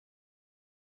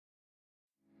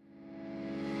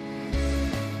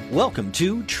Welcome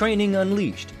to Training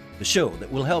Unleashed, the show that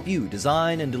will help you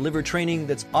design and deliver training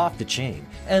that's off the chain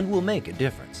and will make a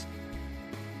difference.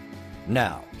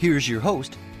 Now, here's your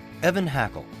host, Evan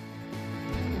Hackle.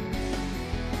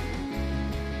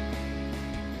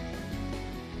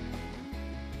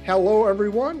 Hello,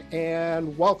 everyone,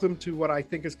 and welcome to what I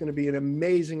think is going to be an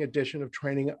amazing edition of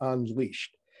Training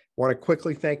Unleashed. I want to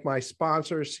quickly thank my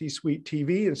sponsors, C-Suite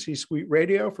TV and C-Suite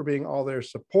Radio, for being all their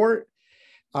support.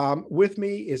 With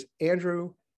me is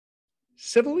Andrew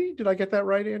Civili. Did I get that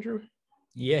right, Andrew?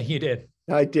 Yeah, you did.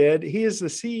 I did. He is the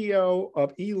CEO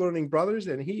of eLearning Brothers,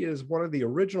 and he is one of the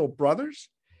original brothers.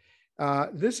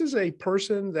 This is a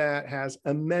person that has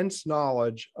immense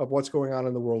knowledge of what's going on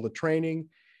in the world of training.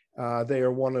 They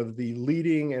are one of the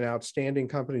leading and outstanding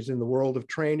companies in the world of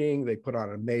training. They put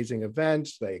on amazing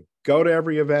events. They go to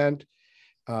every event.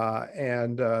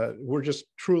 And we're just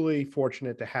truly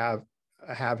fortunate to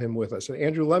have him with us. And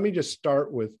Andrew, let me just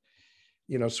start with,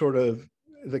 sort of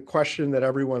the question that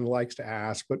everyone likes to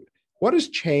ask, but what has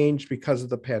changed because of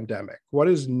the pandemic? What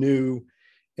is new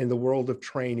in the world of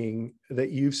training that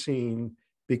you've seen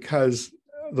because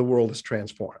the world has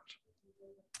transformed?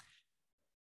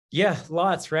 Yeah,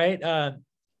 lots, right?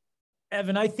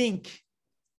 Evan, I think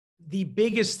the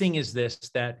biggest thing is this,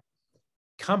 that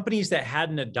companies that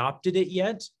hadn't adopted it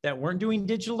yet, that weren't doing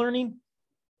digital learning,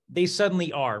 they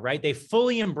suddenly are, right? They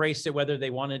fully embraced it, whether they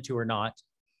wanted to or not.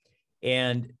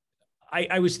 And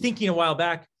I was thinking a while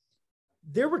back,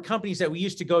 there were companies that we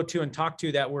used to go to and talk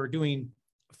to that were doing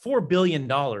 $4 billion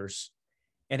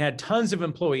and had tons of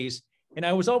employees. And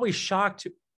I was always shocked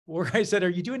where I said, "Are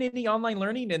you doing any online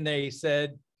learning?" And they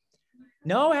said,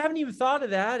 "No, I haven't even thought of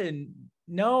that. And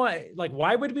no,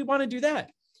 why would we want to do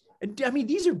that?" And I mean,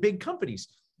 these are big companies.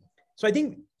 So I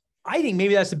think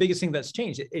maybe that's the biggest thing that's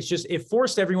changed. It's just, it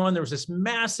forced everyone. There was this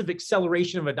massive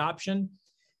acceleration of adoption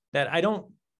that I don't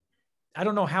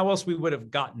know how else we would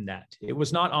have gotten that. It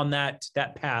was not on that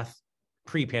path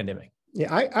pre-pandemic.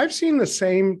 Yeah, I've seen the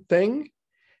same thing.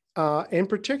 In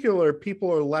particular,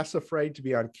 people are less afraid to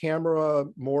be on camera,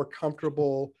 more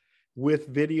comfortable with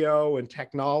video and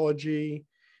technology,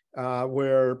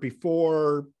 where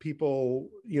before people,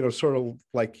 sort of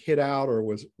like hid out or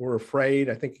were afraid.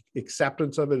 I think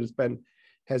acceptance of it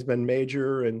has been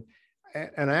major. And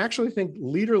I actually think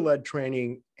leader-led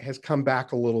training has come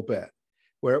back a little bit,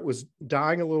 where it was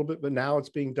dying a little bit, but now it's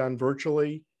being done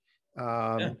virtually.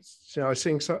 So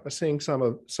seeing some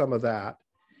of that.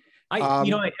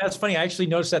 That's funny. I actually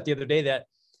noticed that the other day, that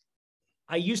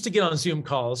I used to get on Zoom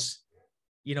calls,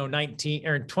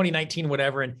 2019,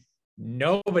 whatever, and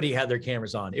nobody had their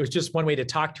cameras on. It was just one way to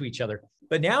talk to each other.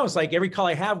 But now it's like every call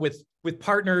I have with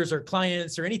partners or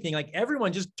clients or anything, like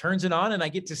everyone just turns it on and I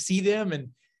get to see them. And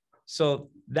so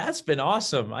that's been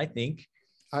awesome, I think.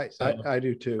 I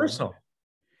do too. Personal.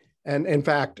 And in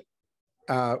fact,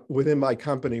 within my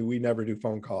company, we never do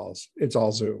phone calls. It's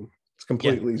all Zoom. It's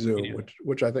completely Zoom,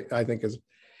 which I think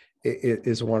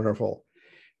is wonderful.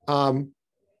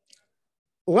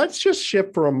 Let's just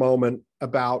shift for a moment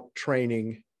about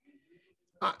training.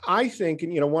 I think,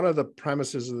 and one of the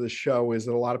premises of this show is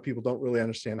that a lot of people don't really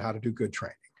understand how to do good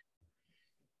training.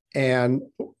 And,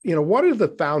 what are the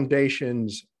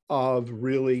foundations of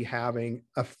really having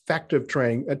effective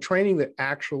training, a training that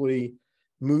actually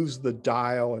moves the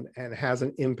dial and has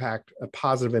a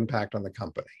positive impact on the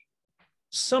company?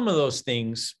 Some of those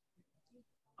things,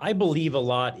 I believe a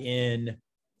lot in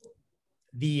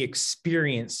the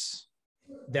experience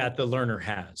that the learner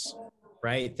has,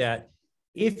 right? That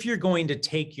if you're going to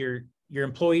take your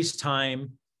employees'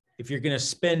 time, if you're going to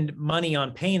spend money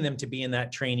on paying them to be in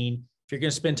that training, if you're going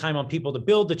to spend time on people to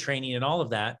build the training and all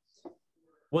of that,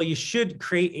 well, you should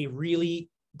create a really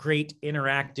great,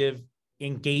 interactive,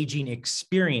 engaging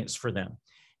experience for them.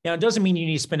 Now, it doesn't mean you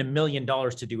need to spend $1 million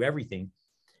to do everything,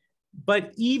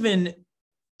 but even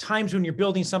times when you're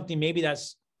building something, maybe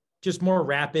that's just more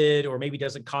rapid, or maybe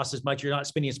doesn't cost as much, you're not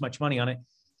spending as much money on it.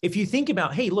 If you think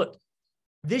about, hey, look,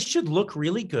 this should look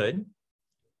really good.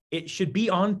 It should be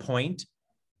on point.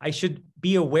 I should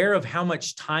be aware of how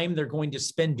much time they're going to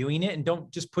spend doing it, and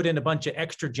don't just put in a bunch of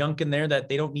extra junk in there that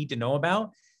they don't need to know about.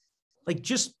 Like,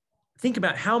 just think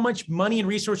about how much money and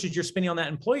resources you're spending on that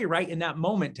employee right in that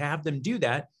moment to have them do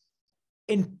that,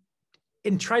 and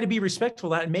try to be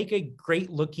respectful of that and make a great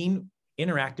looking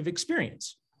interactive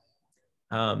experience.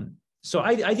 So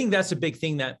I think that's a big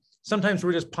thing, that sometimes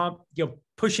we're just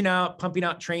pumping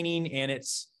out training, and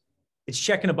it's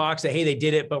checking a box that, hey, they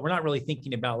did it, but we're not really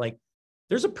thinking about, like,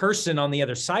 there's a person on the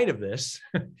other side of this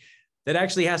that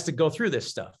actually has to go through this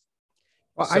stuff.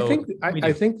 Well,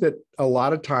 I think that a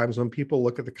lot of times when people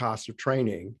look at the cost of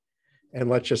training, and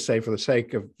let's just say for the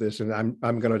sake of this, and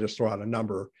I'm going to just throw out a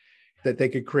number, that they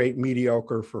could create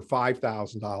mediocre for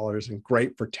 $5,000 and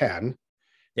great for 10.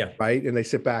 Yeah. Right. And they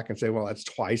sit back and say, well, that's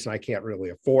twice and I can't really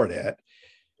afford it.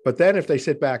 But then if they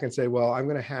sit back and say, well, I'm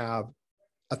going to have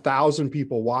 1,000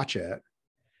 people watch it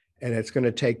and it's going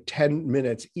to take 10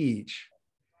 minutes each.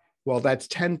 Well, that's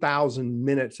 10,000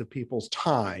 minutes of people's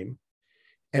time.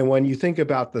 And when you think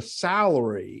about the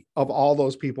salary of all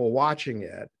those people watching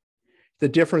it, the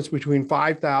difference between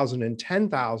 5,000 and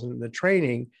 10,000 in the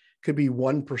training could be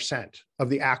 1% of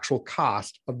the actual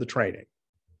cost of the training.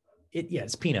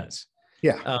 It's peanuts.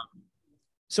 Yeah.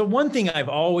 So one thing I've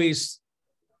always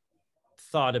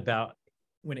thought about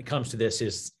when it comes to this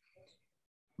is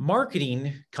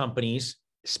marketing companies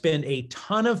spend a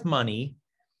ton of money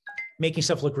making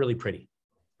stuff look really pretty,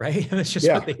 right? That's just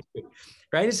what they do,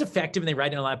 right? It's effective and they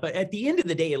write it a lot, but at the end of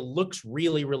the day, it looks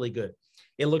really, really good.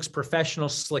 It looks professional,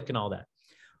 slick, and all that.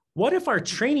 What if our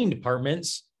training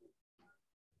departments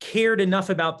cared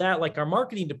enough about that, like our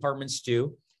marketing departments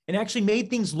do, and actually made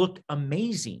things look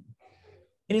amazing?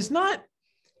 And it's not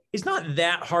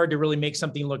that hard to really make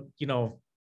something look,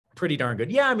 pretty darn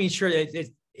good. Yeah, I mean, sure,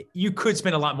 you could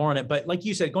spend a lot more on it, but like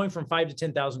you said, going from $5,000 to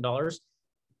 $10,000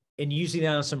 and using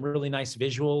that on some really nice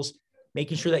visuals,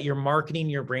 making sure that your marketing,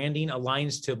 your branding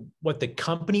aligns to what the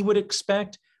company would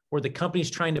expect, or the company's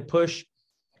trying to push.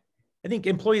 I think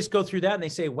employees go through that and they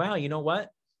say, wow, you know what?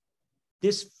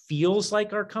 This feels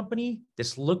like our company.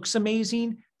 This looks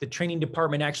amazing. The training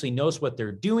department actually knows what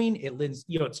they're doing.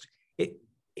 It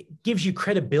gives you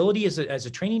credibility as a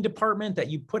training department that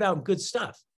you put out good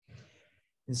stuff.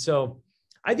 And so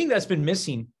I think that's been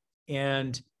missing,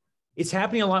 and it's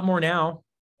happening a lot more now.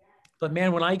 But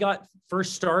man, when I got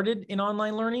first started in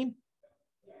online learning,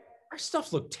 our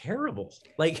stuff looked terrible.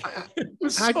 Like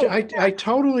I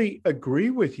totally agree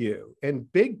with you.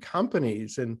 And big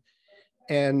companies and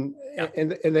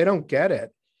they don't get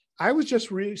it. I was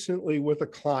just recently with a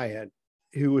client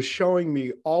who was showing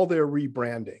me all their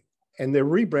rebranding, and their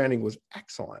rebranding was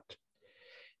excellent.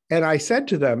 And I said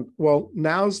to them, well,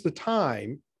 now's the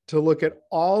time to look at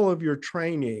all of your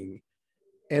training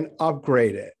and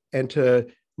upgrade it, and to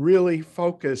really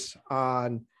focus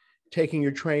on taking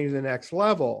your training to the next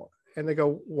level. And they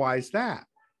go, why is that?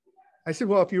 I said,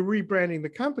 well, if you're rebranding the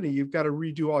company, you've got to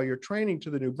redo all your training to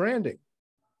the new branding,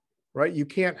 right? You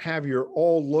can't have your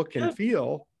old look and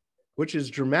feel, which is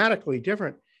dramatically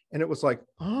different. And it was like,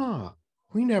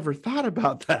 we never thought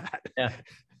about that. Yeah.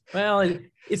 Well,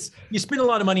 you spend a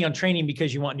lot of money on training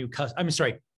because you want new customers.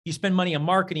 You spend money on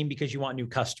marketing because you want new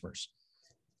customers.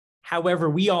 However,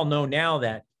 we all know now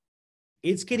that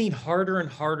it's getting harder and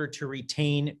harder to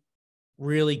retain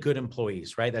really good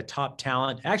employees, right? That top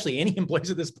talent, actually any employees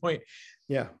at this point.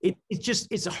 Yeah.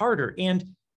 It's harder. And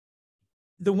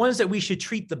the ones that we should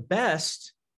treat the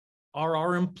best are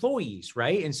our employees,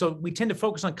 right? And so we tend to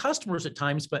focus on customers at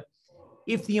times, but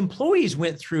if the employees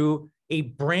went through a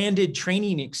branded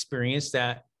training experience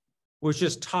that was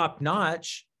just top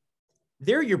notch,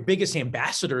 they're your biggest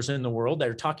ambassadors in the world that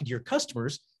are talking to your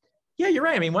customers. Yeah, you're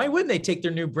right. I mean, why wouldn't they take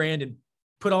their new brand and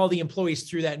put all the employees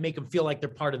through that and make them feel like they're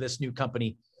part of this new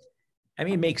company? I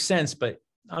mean, it makes sense, but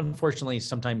unfortunately,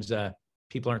 sometimes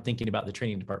people aren't thinking about the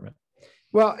training department.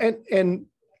 Well, and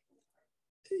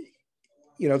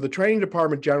the training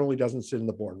department generally doesn't sit in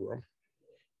the boardroom,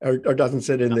 or doesn't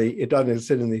sit in it doesn't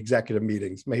sit in the executive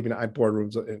meetings. Maybe not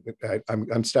boardrooms.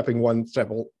 I'm stepping one step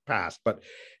past, but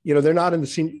they're not on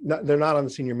the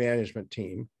senior management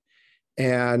team,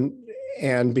 and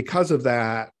because of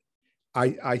that,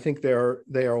 I think they are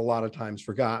a lot of times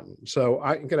forgotten. So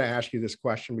I'm going to ask you this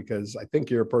question because I think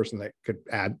you're a person that could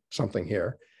add something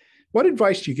here. What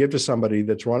advice do you give to somebody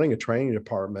that's running a training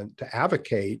department to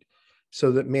advocate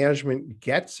so that management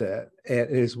gets it and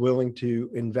is willing to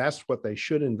invest what they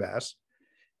should invest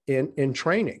in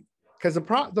training? Because the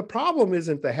problem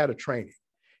isn't the head of training.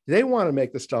 They want to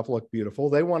make the stuff look beautiful.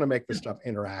 They want to make the stuff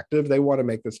interactive. They want to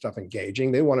make the stuff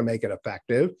engaging. They want to make it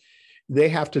effective. They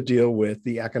have to deal with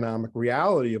the economic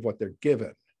reality of what they're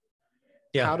given.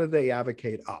 Yeah. How do they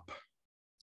advocate up?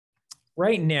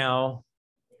 Right now,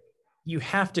 you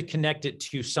have to connect it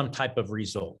to some type of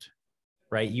result,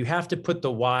 right? You have to put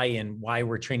the why in, why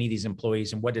we're training these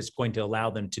employees and what it's going to allow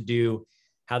them to do,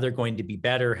 how they're going to be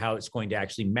better, how it's going to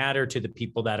actually matter to the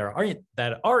people that are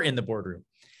in the boardroom.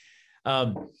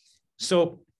 That's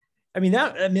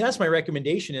my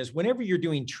recommendation is whenever you're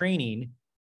doing training,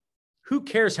 who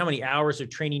cares how many hours of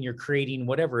training you're creating,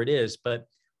 whatever it is, but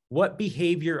what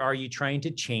behavior are you trying to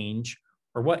change,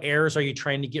 or what errors are you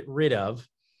trying to get rid of?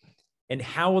 And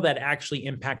how will that actually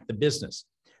impact the business?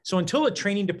 So until a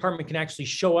training department can actually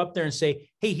show up there and say,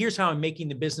 hey, here's how I'm making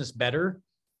the business better,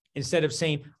 instead of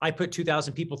saying, I put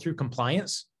 2,000 people through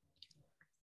compliance,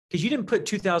 because you didn't put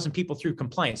 2,000 people through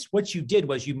compliance. What you did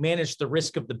was you managed the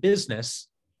risk of the business,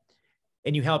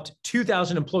 and you helped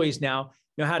 2,000 employees now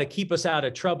know how to keep us out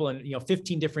of trouble in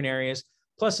 15 different areas.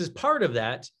 Plus, as part of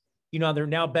that, they're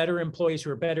now better employees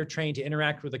who are better trained to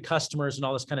interact with the customers and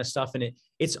all this kind of stuff. And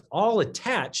it's all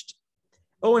attached.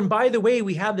 Oh, and by the way,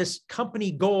 we have this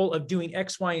company goal of doing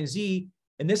X, Y, and Z,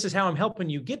 and this is how I'm helping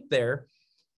you get there.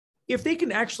 If they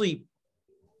can actually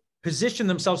position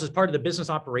themselves as part of the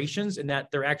business operations, and that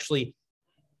they're actually,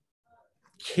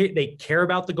 they care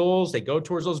about the goals, they go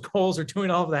towards those goals, they're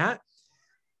doing all of that.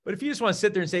 But if you just want to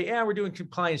sit there and say, yeah, we're doing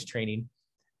compliance training,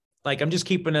 like I'm just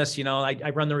keeping us,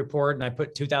 I run the report and I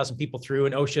put 2,000 people through,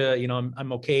 and OSHA,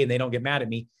 I'm okay, and they don't get mad at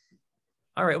me.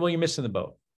 All right, well, you're missing the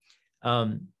boat.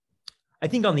 I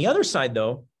think on the other side,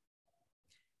 though,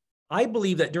 I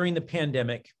believe that during the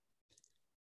pandemic,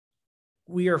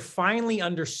 we are finally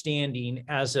understanding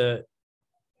as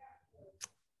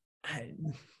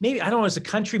maybe, I don't know, as a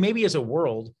country, maybe as a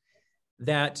world,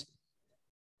 that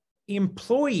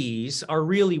employees are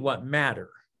really what matter,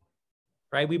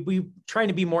 right? We trying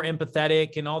to be more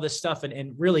empathetic and all this stuff,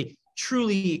 and really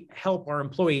truly help our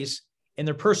employees in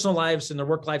their personal lives and their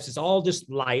work lives. It's all just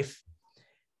life.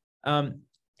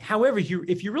 However,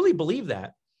 if you really believe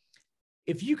that,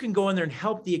 if you can go in there and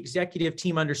help the executive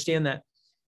team understand that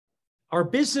our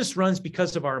business runs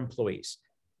because of our employees,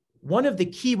 one of the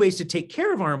key ways to take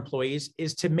care of our employees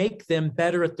is to make them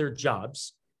better at their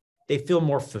jobs. They feel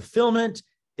more fulfillment.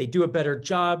 They do a better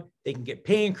job. They can get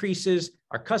pay increases.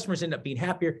 Our customers end up being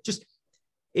happier. Just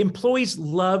employees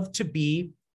love to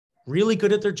be really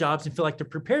good at their jobs and feel like they're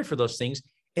prepared for those things,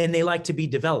 and they like to be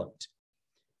developed.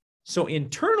 So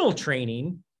internal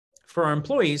training for our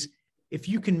employees, if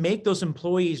you can make those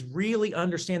employees really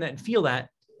understand that and feel that,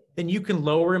 then you can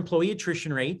lower employee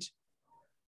attrition rate,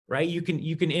 right? You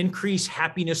can increase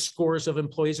happiness scores of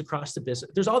employees across the business.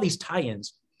 There's all these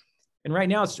tie-ins. And right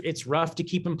now it's rough to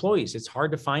keep employees. It's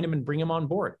hard to find them and bring them on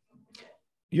board.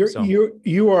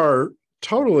 You are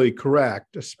totally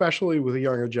correct, especially with the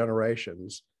younger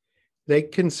generations. They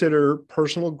consider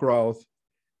personal growth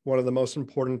one of the most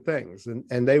important things.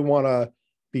 And they want to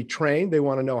be trained. They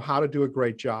want to know how to do a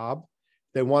great job.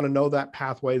 They want to know that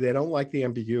pathway. They don't like the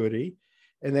ambiguity.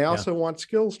 And they also want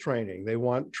skills training. They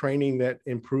want training that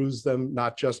improves them,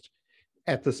 not just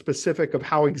at the specific of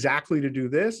how exactly to do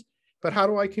this, but how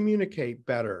do I communicate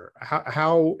better?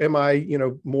 How am I,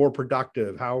 more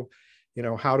productive? How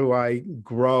do I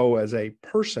grow as a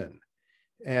person?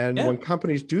 And when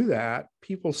companies do that,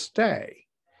 people stay.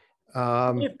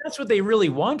 If that's what they really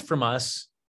want from us,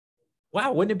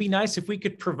 wow, wouldn't it be nice if we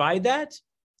could provide that?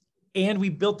 And we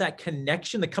built that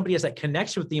connection. The company has that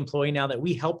connection with the employee now that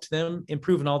we helped them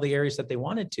improve in all the areas that they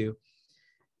wanted to.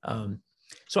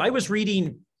 So I was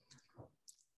reading,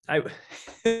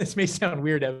 this may sound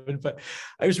weird, Evan, but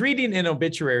I was reading an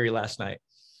obituary last night.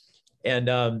 And,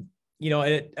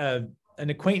 an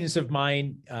acquaintance of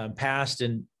mine passed,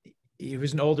 and he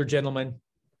was an older gentleman.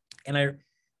 And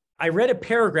I read a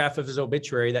paragraph of his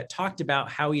obituary that talked about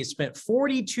how he had spent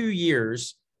 42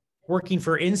 years working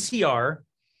for NCR,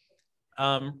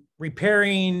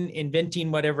 repairing,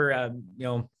 inventing whatever,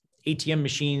 ATM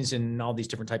machines and all these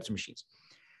different types of machines.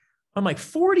 I'm like,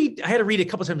 40, I had to read it a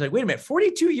couple of times. Like, wait a minute,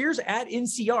 42 years at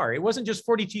NCR. It wasn't just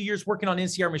 42 years working on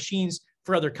NCR machines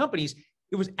for other companies.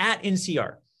 It was at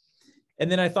NCR.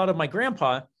 And then I thought of my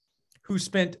grandpa, who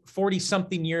spent 40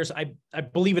 something years, I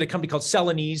believe, at a company called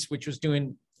Celanese, which was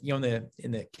doing, in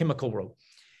the chemical world.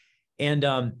 And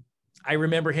I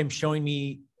remember him showing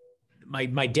me,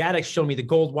 my dad showed me the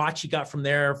gold watch he got from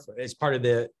there as part of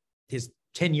his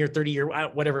 10-year, 30-year,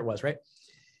 whatever it was, right?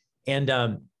 And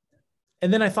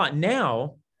then I thought,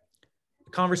 now, a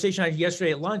conversation I had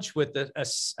yesterday at lunch with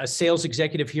a sales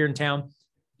executive here in town,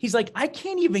 he's like, I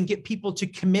can't even get people to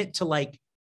commit to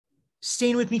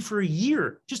staying with me for a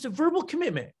year, just a verbal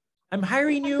commitment. I'm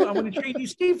hiring you. I want to train you.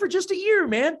 Stay for just a year,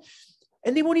 man.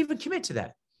 And they won't even commit to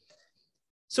that.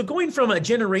 So going from a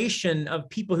generation of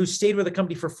people who stayed with a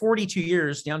company for 42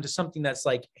 years down to something that's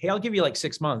like, hey, I'll give you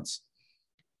 6 months.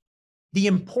 The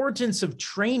importance of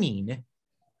training,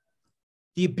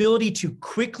 the ability to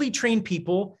quickly train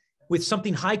people with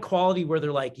something high quality where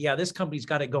they're like, yeah, this company's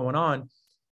got it going on.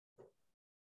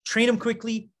 Train them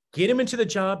quickly, get them into the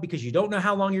job because you don't know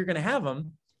how long you're going to have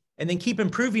them, and then keep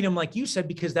improving them, like you said,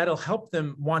 because that'll help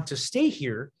them want to stay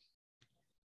here.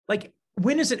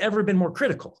 When has it ever been more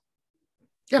critical?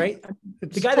 Yeah, right?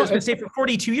 The guy that's going to stay for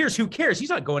 42 years, who cares? He's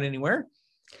not going anywhere.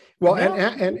 Well,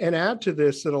 and add to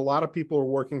this that a lot of people are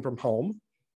working from home.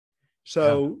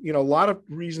 So, a lot of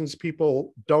reasons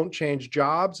people don't change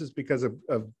jobs is because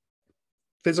of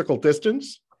physical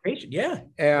distance. Yeah.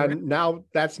 And now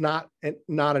that's not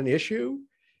an issue.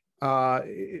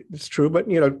 It's true. But,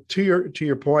 to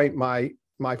your point, my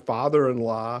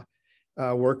father-in-law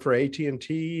worked for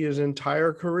AT&T his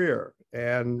entire career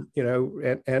and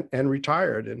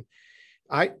retired. And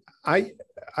I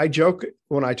joke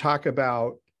when I talk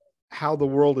about how the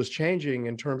world is changing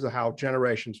in terms of how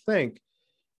generations think,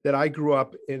 that I grew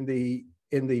up in the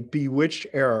Bewitched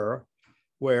era,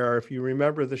 where, if you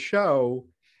remember the show,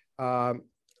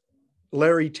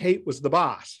 Larry Tate was the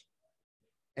boss,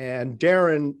 and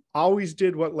Darren always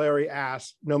did what Larry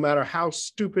asked, no matter how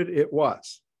stupid it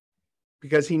was,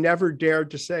 because he never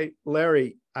dared to say,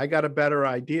 Larry, I got a better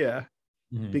idea,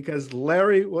 because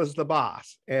Larry was the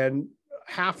boss. And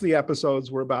half the episodes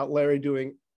were about Larry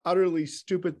doing utterly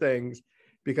stupid things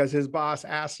because his boss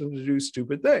asked him to do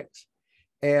stupid things.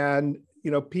 And,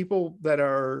 people that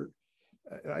are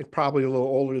probably a little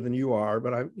older than you are,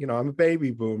 but I'm a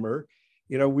baby boomer.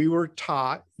 We were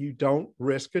taught you don't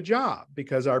risk a job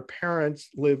because our parents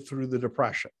lived through the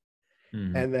Depression,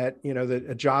 and that, that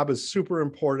a job is super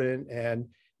important and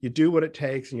you do what it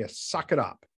takes and you suck it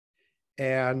up.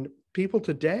 And people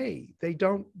today, they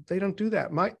don't do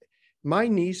that. My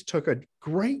niece took a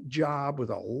great job with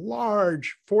a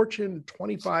large Fortune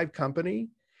 25 company.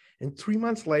 And 3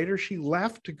 months later, she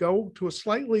left to go to a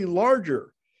slightly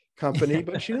larger company,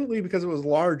 but she didn't leave because it was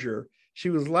larger. She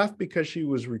was left because she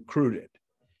was recruited.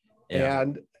 Yeah.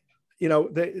 And,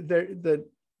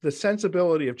 the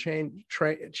sensibility of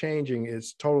changing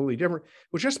is totally different,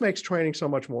 which just makes training so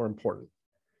much more important.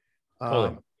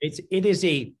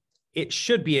 It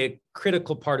should be a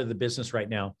critical part of the business right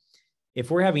now.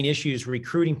 If we're having issues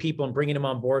recruiting people and bringing them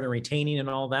on board and retaining and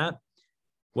all that,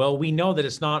 well, we know that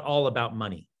it's not all about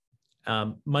money.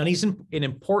 Money's a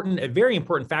very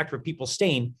important factor of people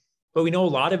staying, but we know a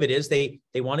lot of it is they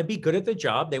want to be good at the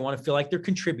job. They want to feel like they're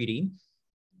contributing,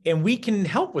 and we can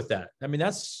help with that. I mean,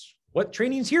 that's what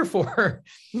training's here for.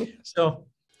 So,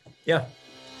 yeah.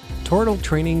 Tortal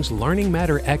Training's Learning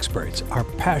Matter experts are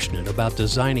passionate about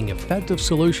designing effective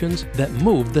solutions that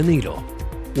move the needle.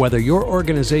 Whether your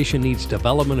organization needs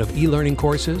development of e-learning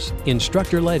courses,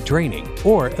 instructor-led training,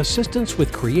 or assistance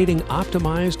with creating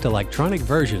optimized electronic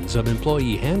versions of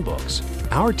employee handbooks,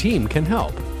 our team can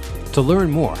help. To learn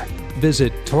more,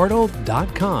 visit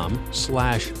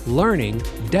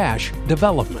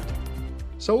tortal.com/learning-development.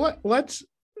 So let's,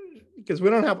 because we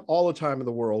don't have all the time in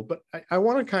the world, but I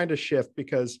want to kind of shift,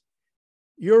 because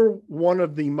you're one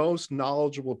of the most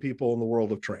knowledgeable people in the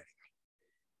world of training.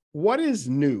 What is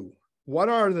new? What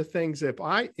are the things, if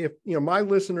my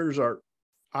listeners are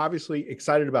obviously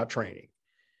excited about training,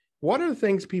 what are the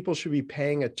things people should be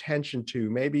paying attention to,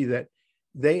 maybe that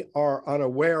they are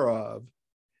unaware of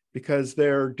because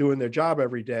they're doing their job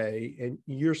every day and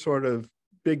you're sort of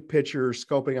big picture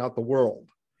scoping out the world?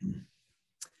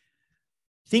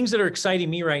 Things that are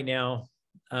exciting me right now,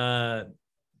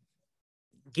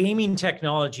 gaming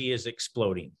technology is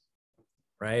exploding,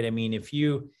 right? I mean, if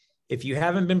you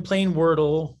haven't been playing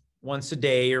Wordle once a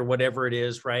day or whatever it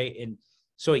is, right? And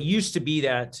so it used to be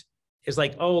that it's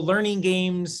like, oh, learning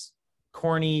games,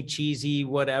 corny, cheesy,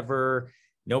 whatever.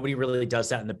 Nobody really does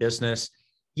that in the business.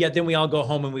 Yet then we all go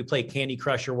home and we play Candy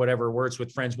Crush or whatever, Words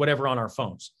with Friends, whatever, on our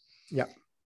phones. Yeah.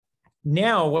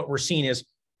 Now what we're seeing is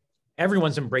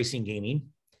everyone's embracing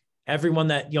gaming. Everyone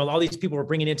that, all these people we're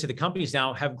bringing into the companies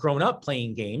now have grown up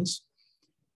playing games,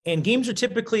 and games are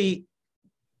typically,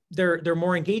 they're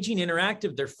more engaging,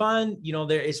 interactive, they're fun.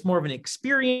 It's more of an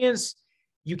experience.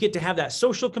 You get to have that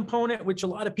social component, which a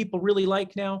lot of people really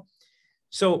like now.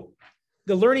 So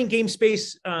the learning game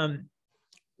space,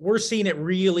 we're seeing it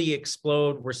really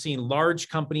explode. We're seeing large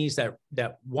companies that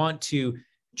want to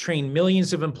train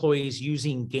millions of employees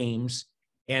using games,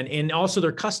 and also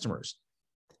their customers.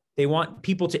 They want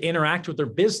people to interact with their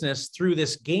business through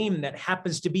this game that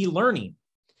happens to be learning.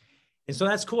 And so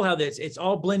that's cool how it's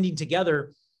all blending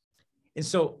together. And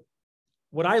so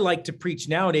what I like to preach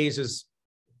nowadays is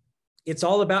it's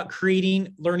all about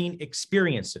creating learning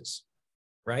experiences,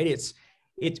 right?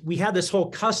 We have this whole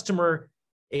customer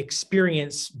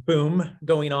experience boom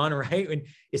going on, right? And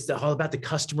it's all about the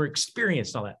customer experience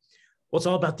and all that. Well, it's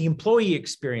all about the employee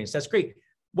experience. That's great.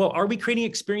 Well, are we creating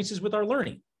experiences with our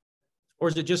learning? Or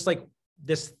is it just like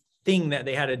this thing that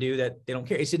they had to do that they don't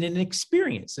care? Is it an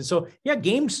experience? And so, yeah,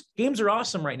 games are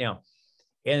awesome right now.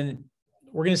 And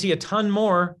we're going to see a ton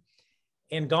more.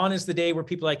 And gone is the day where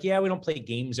people are like, yeah, we don't play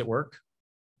games at work.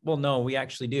 Well, no, we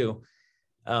actually do.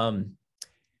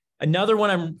 Another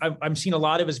one I'm seeing a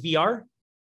lot of is VR.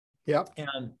 Yeah.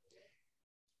 And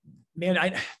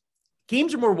man,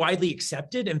 games are more widely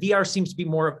accepted, and VR seems to be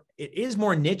it is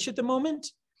more niche at the moment.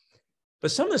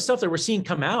 But some of the stuff that we're seeing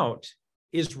come out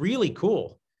is really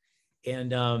cool.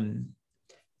 And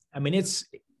I mean, it's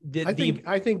I think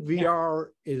VR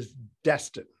is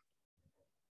destined,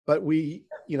 but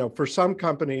for some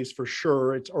companies, for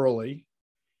sure, it's early.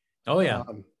 Oh yeah.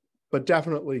 But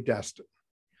definitely destined.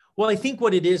 Well, I think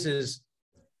what it is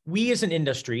we as an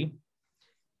industry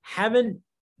haven't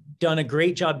done a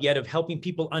great job yet of helping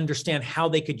people understand how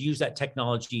they could use that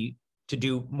technology to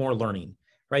do more learning,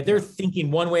 right? They're thinking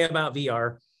one way about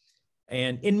VR,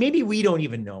 and maybe we don't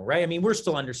even know, right? I mean, we're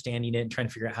still understanding it and trying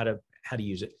to figure out how to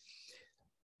use it.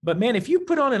 But man, if you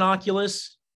put on an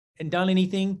Oculus and done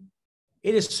anything,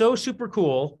 it is so super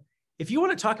cool. If you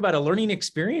want to talk about a learning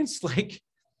experience, like,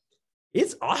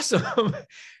 it's awesome.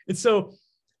 And so,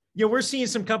 we're seeing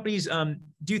some companies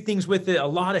do things with it, a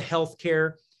lot of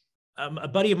healthcare. A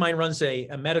buddy of mine runs a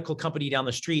medical company down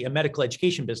the street, a medical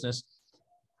education business.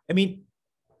 I mean,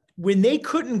 when they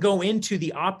couldn't go into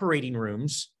the operating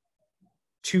rooms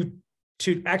to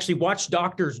actually watch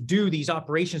doctors do these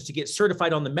operations to get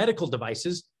certified on the medical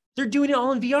devices, they're doing it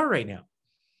all in VR right now.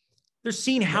 They're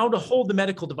seeing how to hold the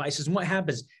medical devices and what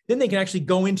happens. Then they can actually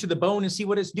go into the bone and see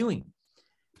what it's doing.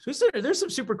 So there's some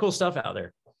super cool stuff out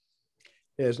there.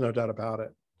 There's no doubt about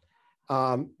it.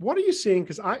 What are you seeing?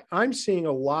 Because I'm seeing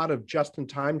a lot of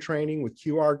just-in-time training with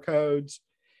QR codes,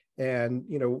 and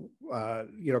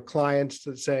clients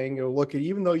saying, look,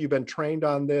 even though you've been trained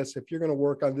on this, if you're going to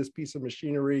work on this piece of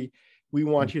machinery, we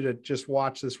want you to just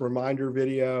watch this reminder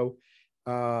video.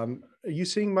 Are you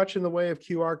seeing much in the way of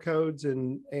QR codes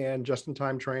and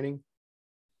just-in-time training?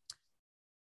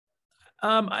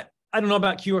 I don't know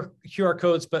about QR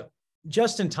codes, but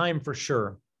just in time for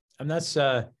sure. And that's,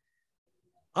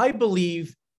 I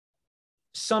believe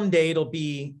someday it'll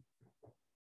be,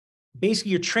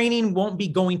 basically your training won't be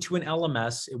going to an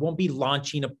LMS. It won't be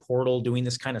launching a portal, doing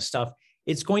this kind of stuff.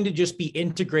 It's going to just be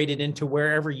integrated into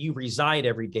wherever you reside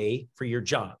every day for your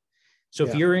job. So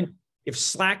if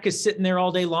Slack is sitting there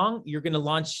all day long, you're going to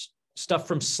launch stuff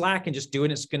from Slack and just do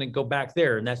it. It's going to go back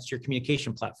there. And that's your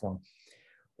communication platform.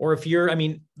 Or if you're,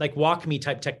 like WalkMe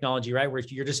type technology, right? Where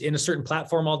you're just in a certain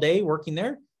platform all day working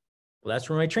there. Well, that's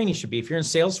where my training should be. If you're in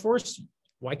Salesforce,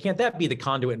 why can't that be the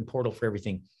conduit and portal for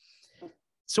everything?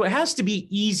 So it has to be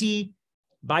easy,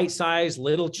 bite-sized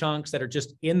little chunks that are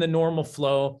just in the normal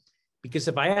flow. Because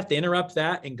if I have to interrupt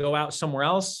that and go out somewhere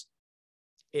else,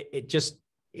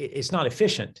 it's not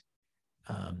efficient.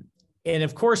 And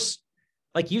of course,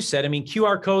 like you said,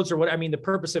 QR codes or the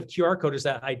purpose of QR code is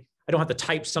that I don't have to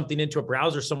type something into a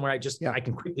browser somewhere. I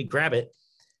can quickly grab it.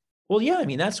 Well, yeah,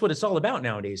 that's what it's all about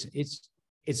nowadays.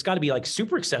 It's got to be like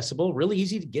super accessible, really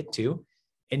easy to get to.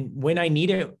 And when I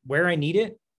need it, where I need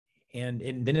it. And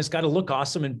then it's got to look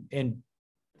awesome and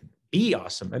be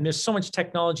awesome. And there's so much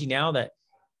technology now that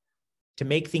to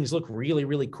make things look really,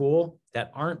 really cool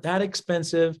that aren't that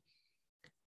expensive.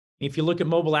 If you look at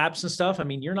mobile apps and stuff,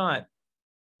 you're not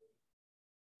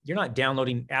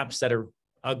downloading apps that are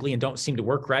ugly and don't seem to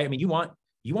work right. You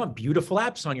want beautiful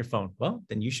apps on your phone. Well,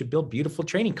 then you should build beautiful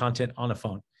training content on a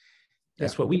phone.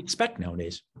 That's what we expect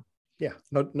nowadays. Yeah,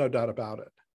 no doubt about it.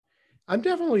 I'm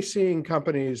definitely seeing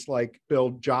companies like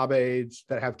build job aids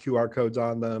that have QR codes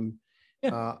on them,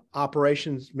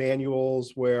 operations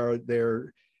manuals where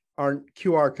there aren't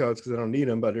QR codes because they don't need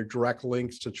them, but are direct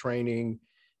links to training.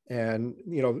 And,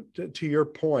 to your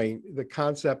point, the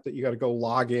concept that you got to go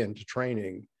log in to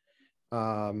training,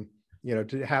 to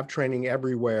have training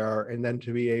everywhere and then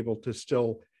to be able to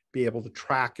still be able to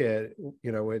track it,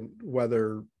 and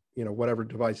whether, whatever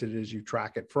device it is you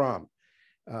track it from,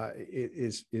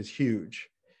 is huge.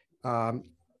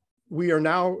 We are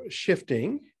now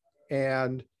shifting,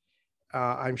 and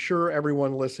I'm sure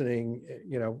everyone listening,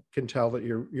 can tell that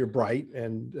you're bright,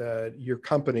 and your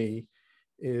company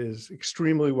is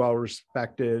extremely well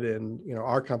respected. And,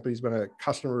 our company's been a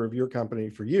customer of your company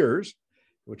for years,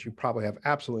 which you probably have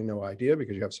absolutely no idea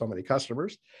because you have so many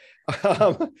customers.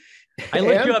 I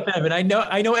looked you up, Evan. I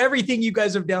know everything you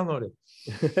guys have downloaded.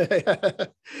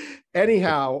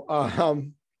 Anyhow,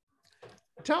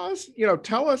 tell us,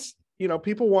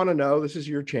 people want to know, this is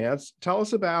your chance. Tell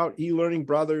us about eLearning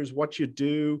Brothers, what you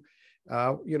do,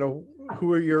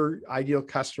 who are your ideal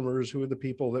customers? Who are the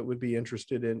people that would be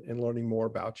interested in learning more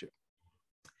about you?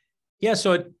 Yeah.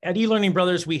 So at eLearning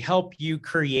Brothers, we help you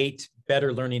create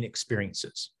better learning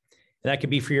experiences. And that could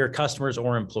be for your customers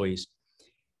or employees.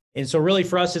 And so really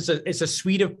for us, it's a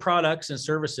suite of products and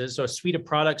services. So a suite of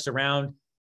products around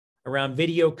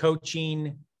video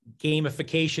coaching,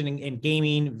 gamification and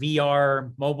gaming,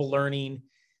 VR, mobile learning.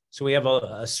 So we have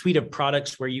a suite of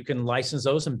products where you can license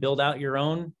those and build out your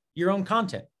own your own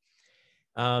content.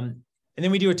 And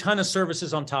then we do a ton of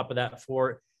services on top of that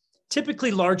for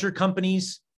typically larger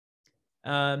companies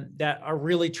that are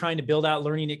really trying to build out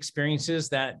learning experiences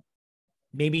that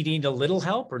maybe need a little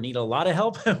help or need a lot of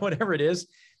help, whatever it is.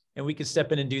 And we can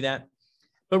step in and do that.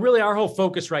 But really our whole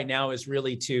focus right now is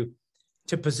really to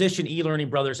position eLearning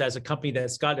Brothers as a company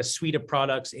that's got a suite of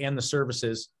products and the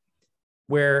services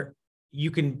where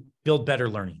you can build better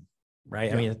learning, right?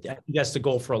 Yeah. I mean, I think that's the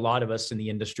goal for a lot of us in the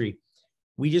industry.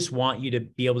 We just want you to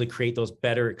be able to create those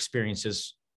better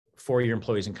experiences for your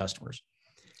employees and customers.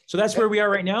 So that's where we are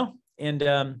right now. And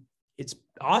it's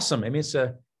awesome. I mean, it's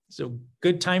a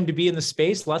good time to be in the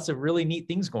space. Lots of really neat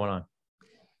things going on.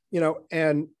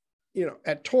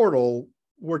 At Tortal,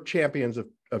 we're champions of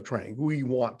training. We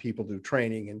want people to do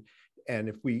training, and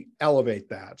if we elevate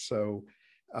that, so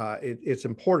it's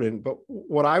important. But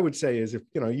what I would say is, if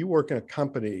you work in a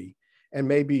company and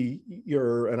maybe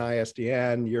you're an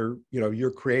ISDN,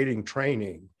 you're creating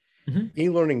training. Mm-hmm.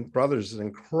 eLearning Brothers is an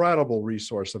incredible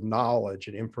resource of knowledge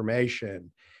and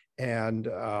information, and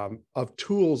of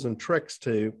tools and tricks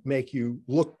to make you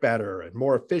look better and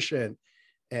more efficient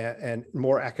and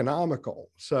more economical.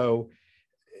 So,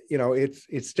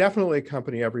 it's definitely a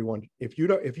company everyone. If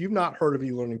you've not heard of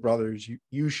eLearning Brothers,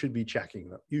 you should be checking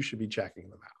them. You should be checking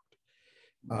them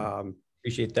out.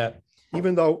 Appreciate that.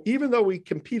 Even though we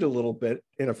compete a little bit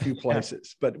in a few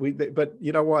places, but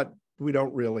you know what? We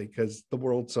don't really, because the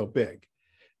world's so big.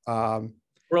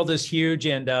 World is huge,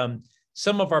 and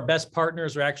some of our best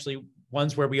partners are actually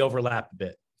ones where we overlap a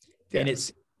bit. Yeah.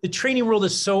 And the training world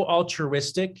is so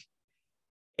altruistic,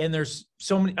 and there's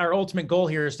so many. Our ultimate goal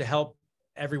here is to help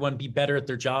everyone be better at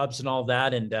their jobs and all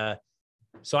that. And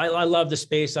so I love the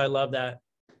space. I love that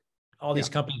all these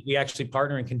companies, we actually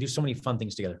partner and can do so many fun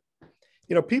things together.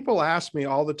 People ask me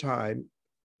all the time,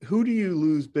 who do you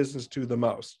lose business to the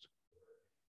most?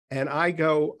 And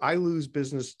I lose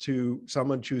business to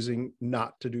someone choosing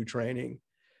not to do training,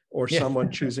 or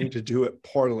someone choosing to do it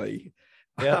poorly.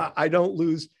 Yeah.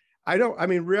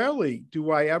 Rarely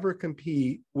do I ever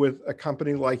compete with a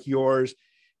company like yours.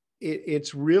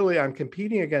 It's really, I'm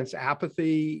competing against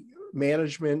apathy,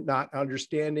 management not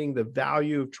understanding the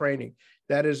value of training.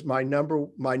 That is my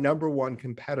number one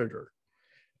competitor.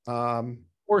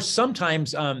 Or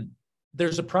sometimes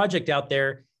there's a project out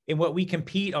there, and what we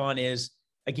compete on is,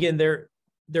 again, they're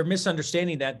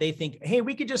misunderstanding that. They think, hey,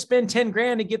 we could just spend 10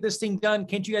 grand to get this thing done.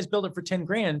 Can't you guys build it for 10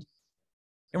 grand?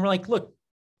 And we're like, look,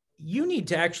 you need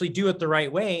to actually do it the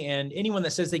right way. And anyone that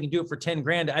says they can do it for 10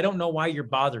 grand, I don't know why you're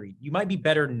bothering. You might be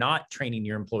better not training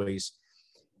your employees.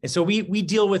 And so we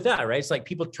deal with that, right? It's like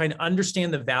people trying to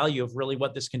understand the value of really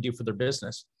what this can do for their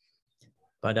business.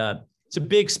 But it's a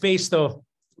big space, though.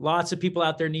 Lots of people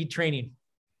out there need training.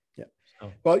 Yeah.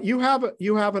 So. Well, you have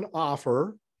an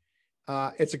offer.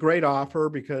 It's a great offer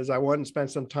because I went and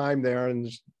spent some time there, and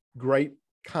there's great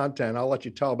content. I'll let you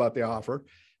tell about the offer.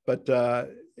 But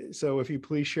so if you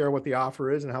please share what the offer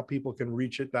is and how people can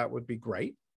reach it, that would be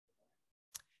great.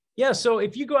 Yeah. So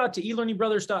if you go out to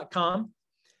elearningbrothers.com,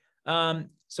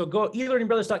 so go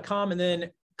elearningbrothers.com and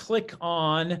then click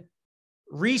on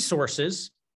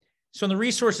resources. So in the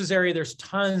resources area, there's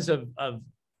tons of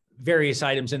various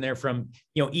items in there, from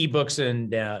ebooks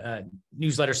and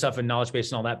newsletter stuff and knowledge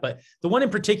base and all that. But the one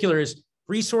in particular is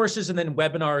resources, and then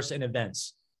webinars and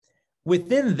events.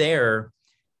 Within there,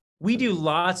 we do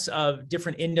lots of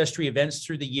different industry events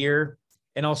through the year,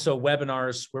 and also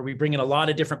webinars where we bring in a lot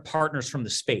of different partners from the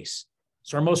space.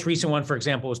 So our most recent one, for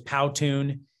example, was Powtoon,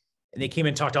 and they came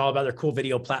and talked all about their cool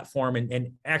video platform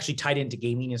and actually tied into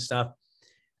gaming and stuff.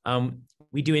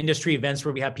 We do industry events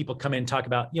where we have people come in and talk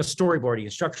about, storyboarding,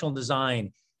 instructional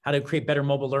design, how to create better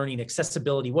mobile learning,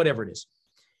 accessibility, whatever it is.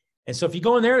 And so if you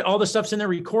go in there, all the stuff's in there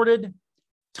recorded,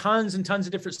 tons and tons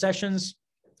of different sessions.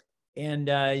 And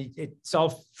it's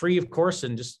all free, of course,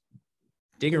 and just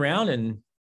dig around and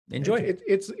enjoy it.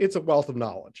 It's a wealth of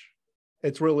knowledge.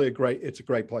 It's really a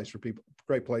great place for people,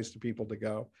 great place for people to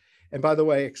go. And by the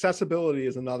way, accessibility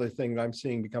is another thing that I'm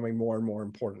seeing becoming more and more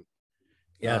important.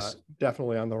 Yes,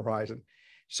 definitely on the horizon.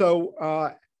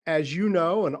 So as you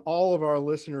know, and all of our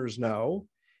listeners know,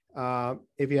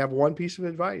 if you have one piece of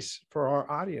advice for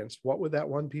our audience, what would that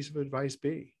one piece of advice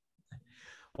be?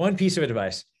 One piece of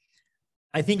advice.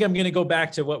 I think I'm going to go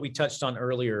back to what we touched on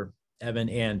earlier, Evan,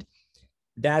 and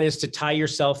that is to tie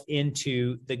yourself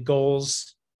into the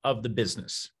goals of the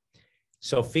business.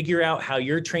 So figure out how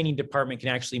your training department can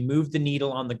actually move the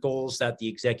needle on the goals that the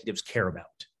executives care about.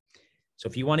 So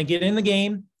if you want to get in the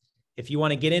game, if you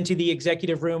want to get into the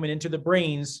executive room and into the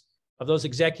brains of those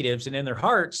executives and in their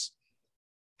hearts,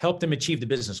 help them achieve the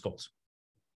business goals.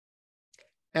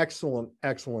 Excellent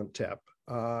tip.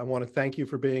 I want to thank you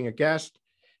for being a guest.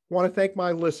 I want to thank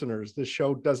my listeners. This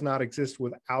show does not exist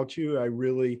without you. I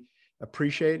really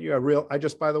appreciate you. I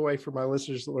just, by the way, for my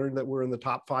listeners, learned that we're in the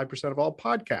top 5% of all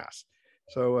podcasts.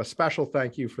 So a special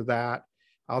thank you for that.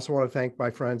 I also want to thank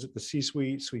my friends at the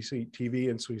C-Suite, C-Suite TV,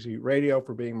 and C-Suite Radio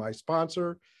for being my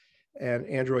sponsor. And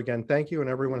Andrew, again, thank you, and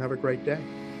everyone have a great day.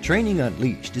 Training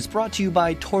Unleashed is brought to you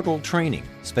by Tortal Training,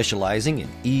 specializing in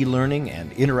e-learning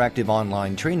and interactive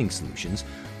online training solutions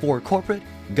for corporate,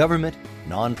 government,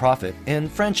 nonprofit,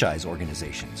 and franchise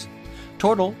organizations.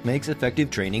 Tortal makes effective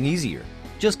training easier.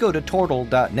 Just go to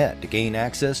tortal.net to gain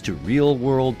access to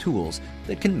real-world tools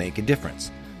that can make a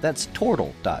difference. That's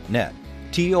tortal.net,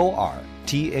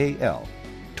 Tortal,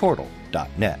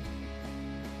 tortal.net.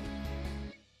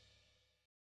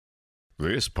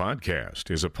 This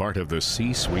podcast is a part of the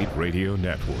C-Suite Radio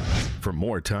Network. For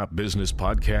more top business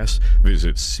podcasts,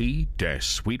 visit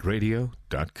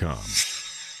c-suiteradio.com.